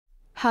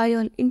Hi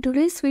all, in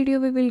today's video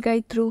we will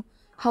guide through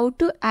how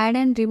to add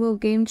and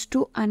remove games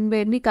to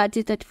Anbernic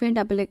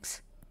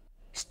RG35XX.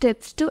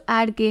 Steps to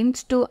add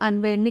games to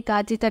Anbernic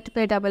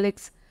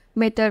RG35XX.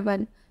 Method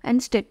 1.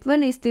 And step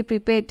 1 is the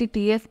prepare the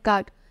TF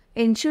card.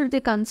 Ensure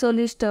the console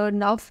is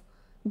turned off.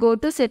 Go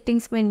to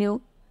settings menu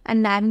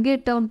and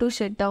navigate down to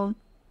shutdown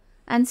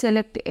and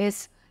select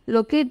yes.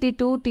 Locate the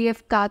two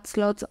TF card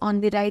slots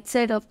on the right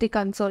side of the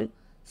console.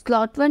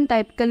 Slot 1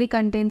 typically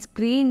contains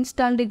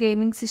pre-installed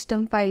gaming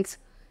system files,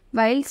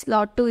 while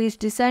slot 2 is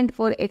designed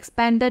for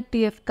expanded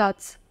TF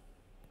cards.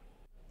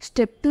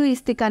 Step 2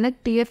 is the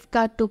connect TF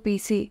card to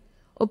PC.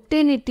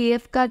 Obtain a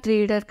TF card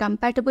reader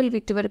compatible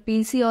with your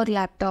PC or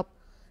laptop.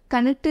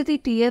 Connect the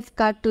TF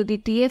card to the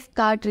TF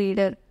card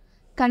reader.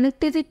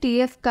 Connect the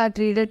TF card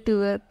reader to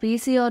your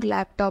PC or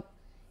laptop.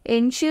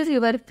 Ensure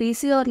your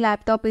PC or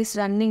laptop is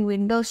running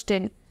Windows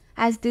 10,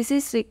 as this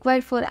is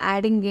required for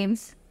adding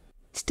games.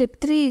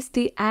 Step 3 is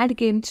the add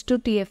games to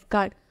TF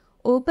card.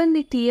 Open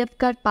the TF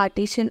card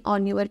partition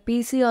on your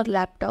PC or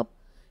laptop.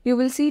 You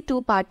will see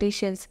two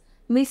partitions,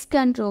 MISC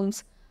and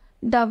ROMs.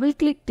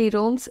 Double-click the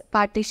ROMs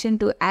partition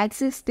to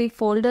access the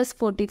folders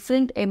for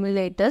different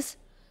emulators.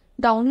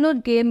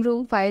 Download game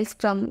room files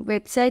from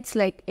websites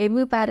like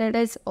Emu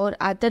Paradise or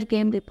other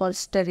game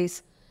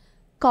repositories.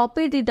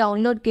 Copy the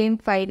download game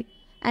file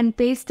and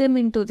paste them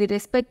into the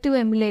respective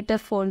emulator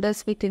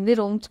folders within the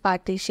ROMs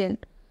partition.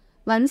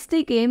 Once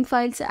the game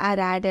files are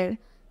added,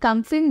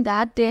 confirm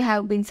that they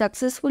have been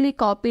successfully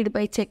copied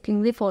by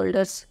checking the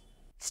folders.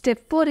 Step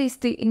 4 is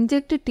the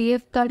inject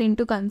TF card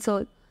into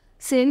console.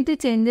 Save the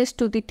changes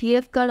to the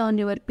TF card on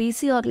your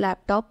PC or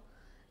laptop.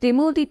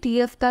 Remove the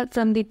TF card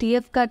from the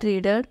TF card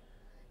reader.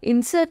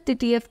 Insert the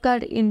TF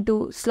card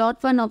into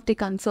slot 1 of the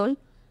console.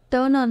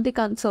 Turn on the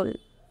console.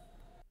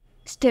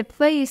 Step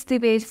 5 is the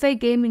verify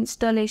game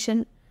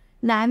installation.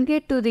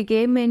 Navigate to the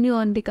game menu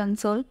on the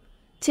console.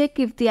 Check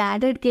if the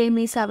added game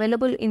is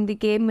available in the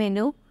game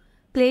menu.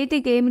 Play the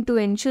game to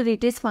ensure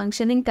it is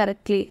functioning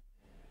correctly.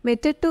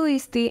 Method 2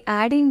 is the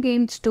adding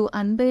games to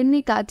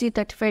Anbernic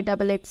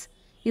RG35XX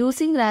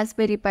using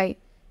Raspberry Pi.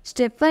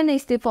 Step 1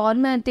 is the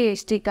format the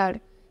SD card.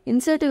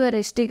 Insert your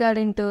SD card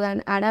into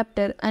an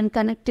adapter and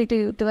connect it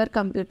to your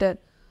computer.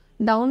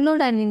 Download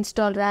and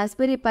install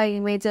Raspberry Pi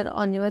Imager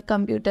on your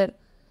computer.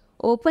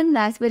 Open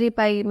Raspberry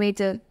Pi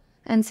Imager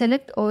and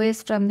select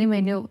OS from the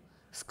menu.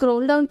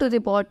 Scroll down to the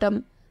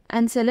bottom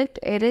and select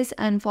Erase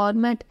and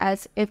Format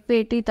as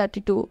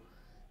FAT32.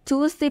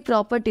 Choose the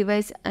proper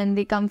device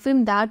and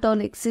confirm that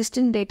all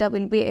existing data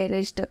will be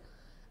erased.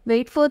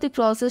 Wait for the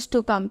process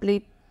to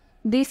complete.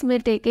 This may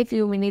take a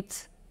few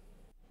minutes.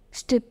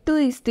 Step 2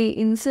 is the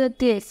insert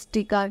the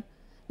SD card.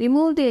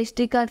 Remove the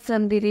SD card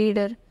from the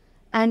reader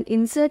and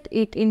insert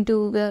it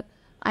into the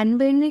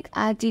Anbernic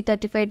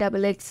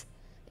RG35XX.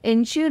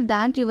 Ensure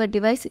that your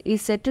device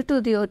is set to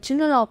the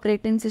original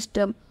operating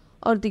system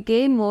or the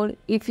game mode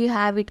if you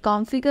have it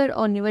configured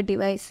on your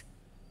device.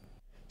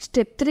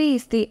 Step 3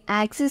 is the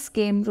access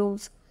game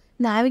rooms.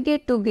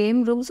 Navigate to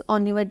game rooms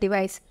on your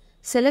device.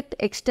 Select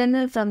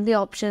external from the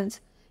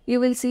options. You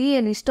will see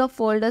a list of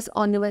folders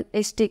on your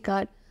SD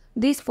card.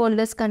 These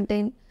folders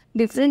contain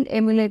different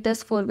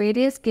emulators for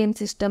various game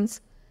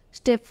systems.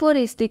 Step 4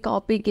 is the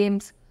copy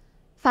games.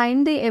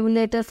 Find the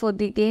emulator for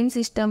the game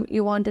system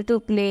you wanted to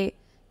play.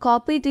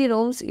 Copy the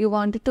ROMs you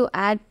wanted to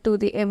add to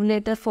the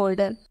emulator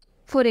folder.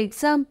 For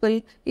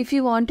example, if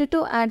you wanted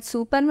to add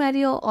Super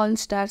Mario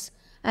All-Stars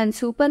and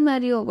Super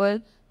Mario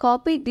World,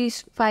 copy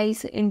these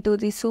files into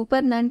the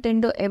Super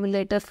Nintendo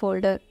emulator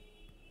folder.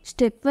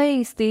 Step 5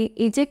 is the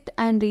eject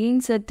and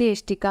reinsert the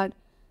SD card.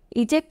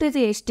 Eject the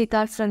SD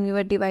card from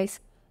your device.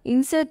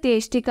 Insert the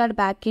SD card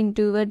back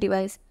into your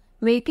device,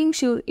 making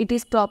sure it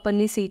is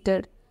properly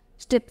seated.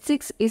 Step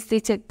 6 is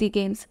the check the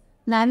games.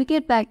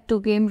 Navigate back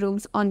to game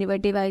rooms on your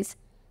device.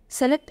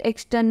 Select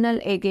external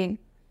again.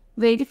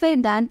 Verify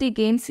that the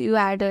games you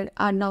added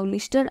are now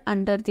listed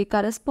under the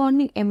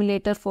corresponding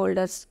emulator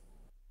folders.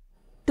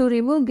 To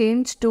remove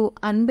games to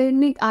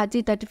Anbernic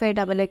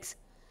RG35XX.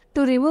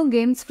 To remove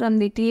games from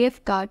the TF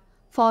card,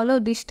 follow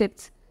these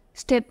steps.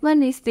 Step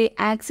 1 is the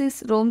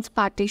access ROMs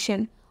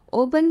partition.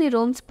 Open the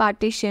ROMs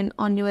partition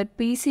on your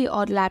PC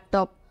or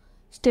laptop.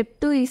 Step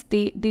 2 is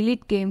the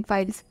delete game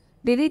files.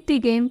 Delete the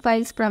game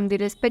files from the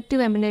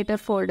respective emulator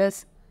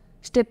folders.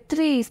 Step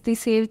 3 is the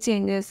save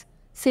changes.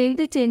 Save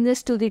the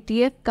changes to the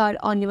TF card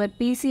on your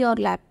PC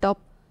or laptop.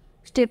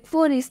 Step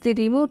 4 is the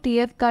remove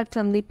TF card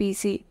from the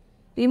PC.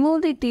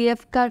 Remove the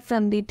TF card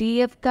from the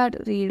TF card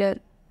reader.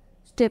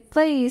 Step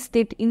 5 is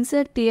the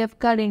insert TF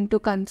card into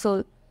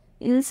console.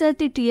 Insert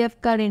the TF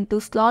card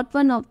into slot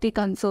 1 of the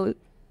console.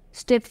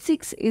 Step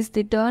 6 is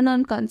the turn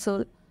on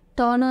console.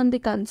 Turn on the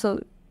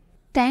console.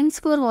 Thanks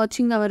for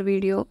watching our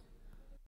video.